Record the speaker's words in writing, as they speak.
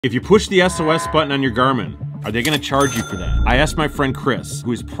If you push the SOS button on your Garmin, are they going to charge you for that? I asked my friend Chris,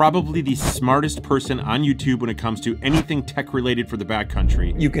 who is probably the smartest person on YouTube when it comes to anything tech related for the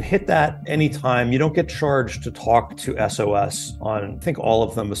backcountry. You can hit that anytime. You don't get charged to talk to SOS on, I think, all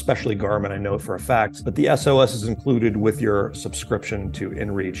of them, especially Garmin, I know for a fact. But the SOS is included with your subscription to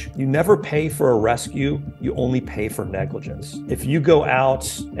InReach. You never pay for a rescue. You only pay for negligence. If you go out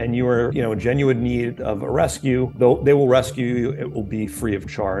and you are, in genuine need of a rescue, they will rescue you. It will be free of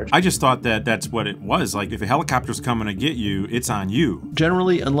charge. I just thought that that's what it was. Like, if a helicopter's coming to get you, it's on you.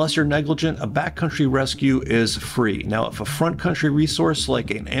 Generally, unless you're negligent, a backcountry rescue is free. Now, if a front country resource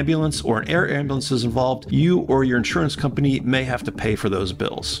like an ambulance or an air ambulance is involved, you or your insurance company may have to pay for those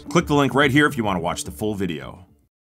bills. Click the link right here if you want to watch the full video.